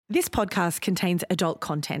This podcast contains adult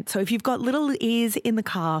content, so if you've got little ears in the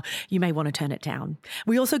car, you may want to turn it down.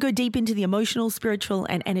 We also go deep into the emotional, spiritual,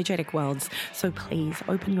 and energetic worlds, so please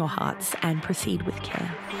open your hearts and proceed with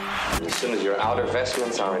care. As soon as your outer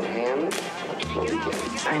vestments are in hand, we'll begin.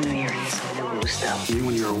 I know you're into some woo-woo stuff. You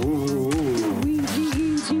when you're woo.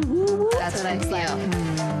 That's what I feel.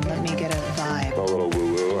 Let me get a vibe. A little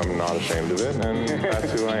woo-woo. I'm not ashamed of it, and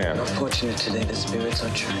that's who I am. Fortunate today, the spirits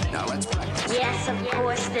are true. Now let's play. Yes, of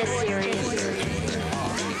course, this series.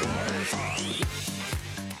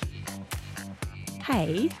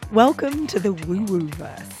 Hey, welcome to the Woo Woo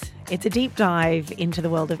Verse. It's a deep dive into the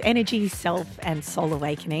world of energy, self, and soul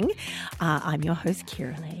awakening. I'm your host,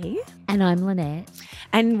 Kira Lee. And I'm Lynette.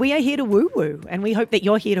 And we are here to woo-woo, and we hope that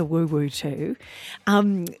you're here to woo-woo too.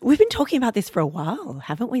 We've been talking about this for a while,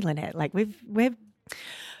 haven't we, Lynette? Like we've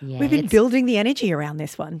been building the energy around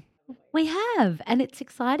this one. We have, and it's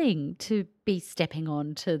exciting to be stepping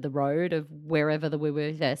onto the road of wherever the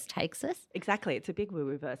woo-woo verse takes us. Exactly. It's a big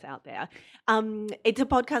woo-woo verse out there. It's a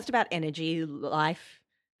podcast about energy, life,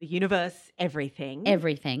 the universe, everything.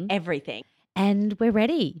 Everything. And we're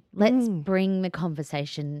ready. Let's bring the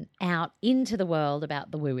conversation out into the world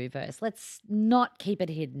about the woo-woo verse. Let's not keep it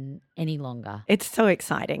hidden any longer. It's so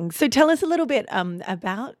exciting. So tell us a little bit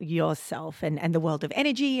about yourself and the world of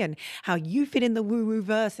energy and how you fit in the woo-woo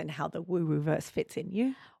verse and how the woo-woo verse fits in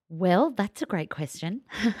you. Well, that's a great question.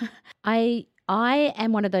 I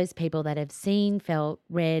am one of those people that have seen, felt,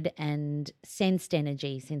 read and sensed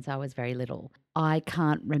energy since I was very little. I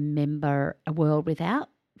can't remember a world without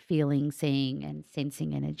feeling, seeing and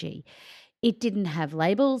sensing energy. It didn't have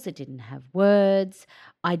labels. It didn't have words.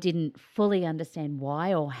 I didn't fully understand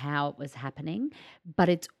why or how it was happening, but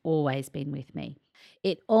it's always been with me.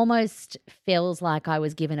 It almost feels like I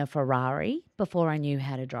was given a Ferrari before I knew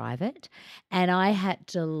how to drive it, and I had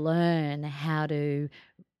to learn how to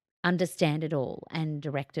understand it all and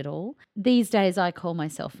direct it all. These days I call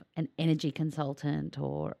myself an energy consultant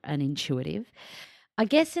or an intuitive. I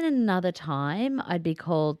guess in another time I'd be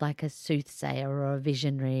called like a soothsayer or a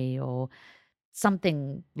visionary or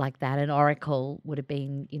something like that. An oracle would have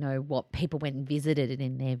been, what people went and visited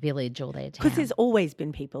in their village or their town. Because there's always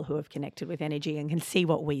been people who have connected with energy and can see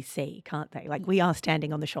what we see, can't they? Like we are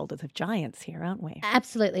standing on the shoulders of giants here, aren't we?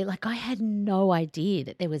 Absolutely. Like I had no idea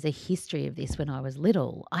that there was a history of this when I was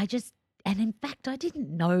little. And in fact, I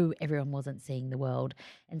didn't know everyone wasn't seeing the world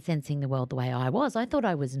and sensing the world the way I was. I thought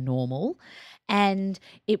I was normal. And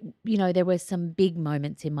there were some big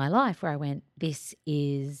moments in my life where I went, this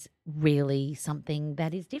is really something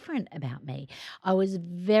that is different about me. I was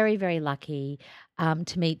very, very lucky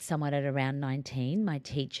to meet someone at around 19, my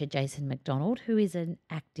teacher, Jason McDonald, who is an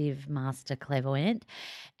active master clairvoyant.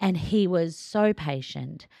 And he was so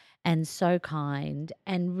patient and so kind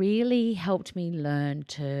and really helped me learn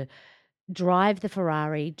to drive the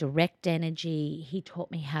Ferrari, direct energy. He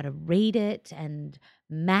taught me how to read it and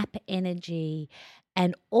map energy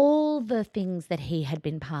and all the things that he had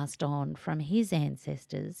been passed on from his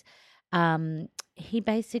ancestors. He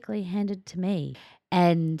basically handed to me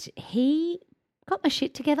and he got my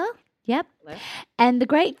shit together. Yep. Hello. And the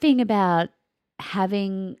great thing about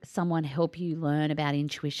having someone help you learn about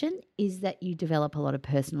intuition is that you develop a lot of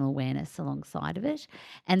personal awareness alongside of it.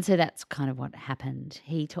 And so that's kind of what happened.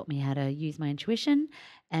 He taught me how to use my intuition,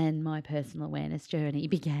 and my personal awareness journey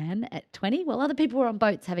began at 20. While other people were on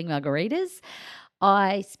boats having margaritas,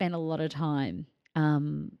 I spent a lot of time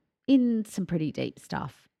in some pretty deep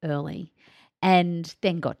stuff early and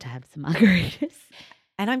then got to have some margaritas.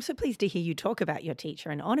 And I'm so pleased to hear you talk about your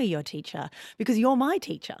teacher and honor your teacher because you're my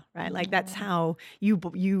teacher, right? Like that's how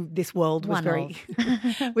this world was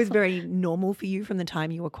was very normal for you from the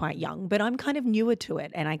time you were quite young. But I'm kind of newer to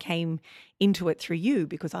it, and I came into it through you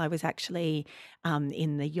because I was actually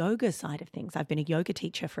in the yoga side of things. I've been a yoga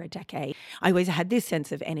teacher for a decade. I always had this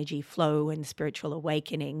sense of energy flow and spiritual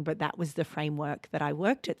awakening, but that was the framework that I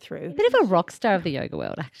worked it through. A bit of a rock star of the yoga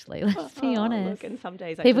world, actually. Let's be honest. Look, and some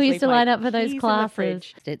days people used to line up for those classes.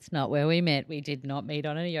 It's not where we met. We did not meet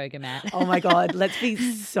on a yoga mat. Oh my God, let's be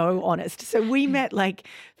so honest. So we met like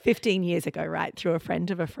 15 years ago, right, through a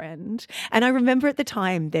friend of a friend. And I remember at the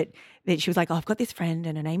time that she was like, oh, I've got this friend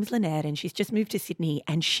and her name's Lynette and she's just moved to Sydney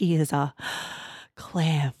and she is a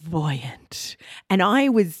clairvoyant. And I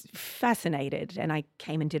was fascinated and I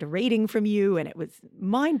came and did a reading from you and it was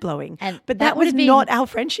mind-blowing. But that was not our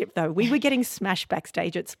friendship though. We were getting smashed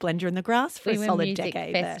backstage at Splendour in the Grass for a solid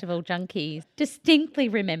decade. Festival junkies. Distinctly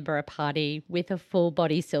remember a party with a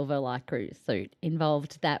full-body silver lycra suit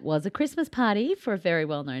involved. That was a Christmas party for a very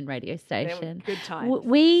well-known radio station. Good times.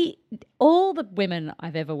 All the women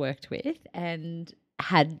I've ever worked with and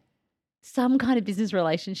had some kind of business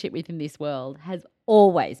relationship with in this world has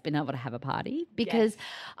always been able to have a party, because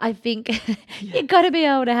I think you've got to be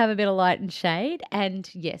able to have a bit of light and shade. And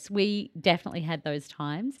yes, we definitely had those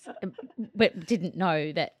times, but didn't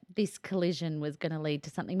know that this collision was going to lead to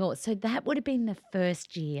something more. So that would have been the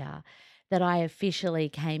first year that I officially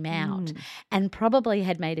came out, and probably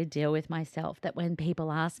had made a deal with myself that when people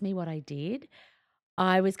asked me what I did,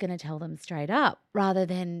 I was going to tell them straight up, rather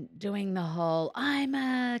than doing the whole, I'm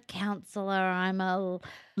a counselor, I'm a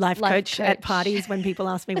life coach at parties. When people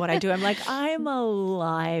ask me what I do, I'm like, I'm a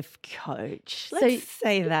life coach. Let's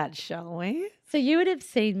say that, shall we? So you would have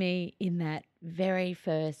seen me in that very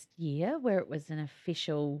first year where it was an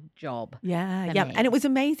official job. Yeah. And it was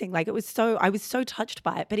amazing. Like, I was so touched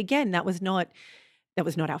by it. But again, that was not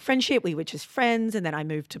our friendship. We were just friends. And then I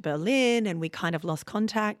moved to Berlin and we kind of lost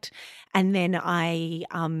contact. And then I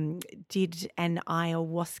did an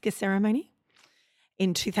ayahuasca ceremony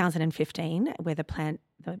in 2015 where the plant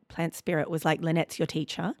spirit was like, Lynette's your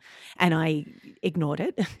teacher. And I ignored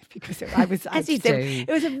it because I was as you do. It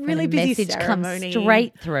was a really busy ceremony. Comes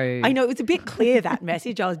straight through. I know, it was a bit clear, that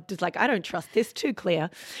message. I was just like, I don't trust this, too clear.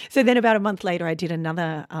 So then about a month later, I did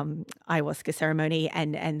another ayahuasca ceremony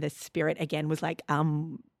and the spirit again was like,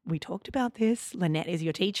 we talked about this. Lynette is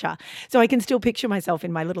your teacher. So I can still picture myself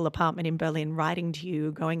in my little apartment in Berlin writing to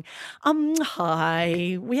you going,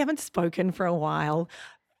 hi, we haven't spoken for a while.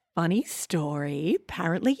 Funny story.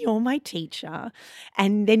 Apparently you're my teacher.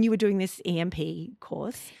 And then you were doing this EMP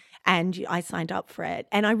course and I signed up for it.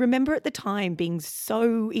 And I remember at the time being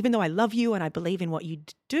so, even though I love you and I believe in what you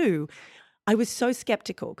do, I was so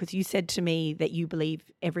skeptical because you said to me that you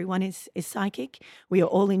believe everyone is psychic. We are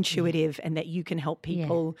all intuitive and that you can help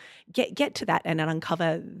people get to that and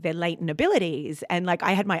uncover their latent abilities. And like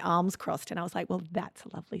I had my arms crossed and I was like, well, that's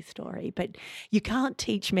a lovely story, but you can't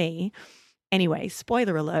teach me. Anyway,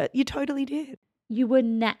 spoiler alert, you totally did. You were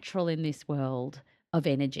natural in this world of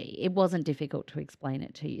energy. It wasn't difficult to explain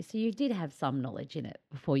it to you. So you did have some knowledge in it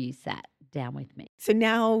before you sat down with me. So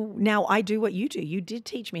now I do what you do. You did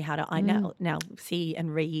teach me how to, I now see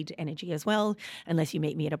and read energy as well, unless you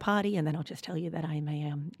meet me at a party and then I'll just tell you that I'm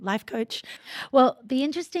a life coach. Well, the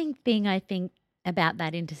interesting thing I think about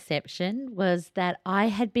that interception was that I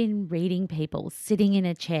had been reading people sitting in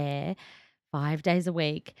a chair 5 days a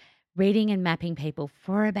week, reading and mapping people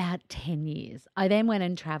for about 10 years. I then went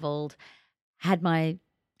and traveled, had my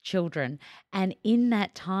children, and in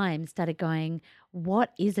that time started going,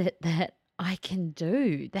 what is it that I can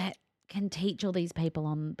do that can teach all these people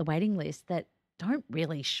on the waiting list that don't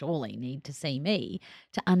really surely need to see me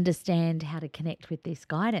to understand how to connect with this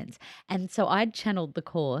guidance? And so I'd channeled the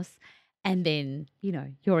course. And then,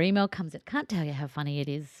 your email comes. It can't tell you how funny it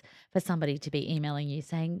is for somebody to be emailing you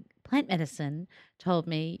saying, plant medicine told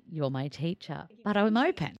me you're my teacher, but I'm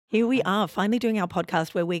open. Here we are finally doing our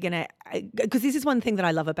podcast where we're going to, because this is one thing that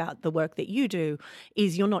I love about the work that you do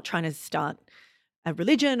is you're not trying to start a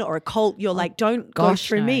religion or a cult. You're like, don't go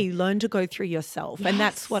through me, learn to go through yourself. Yes. And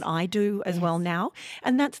that's what I do as well now.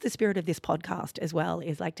 And that's the spirit of this podcast as well,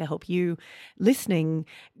 is like to help you listening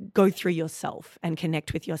go through yourself and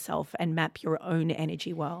connect with yourself and map your own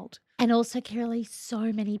energy world. And also, Kirralie,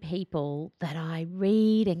 so many people that I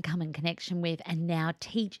read and come in connection with and now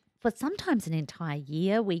teach for sometimes an entire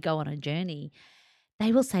year, we go on a journey.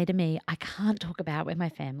 They will say to me, I can't talk about it with my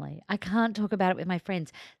family. I can't talk about it with my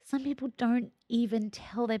friends. Some people don't even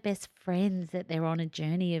tell their best friends that they're on a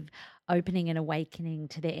journey of opening and awakening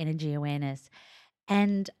to their energy awareness.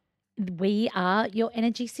 And we are your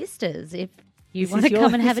energy sisters. If you want to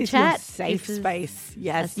come and have a chat. Safe space.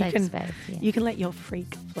 Yes, you can let your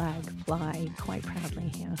freak flag fly quite proudly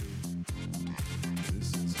here.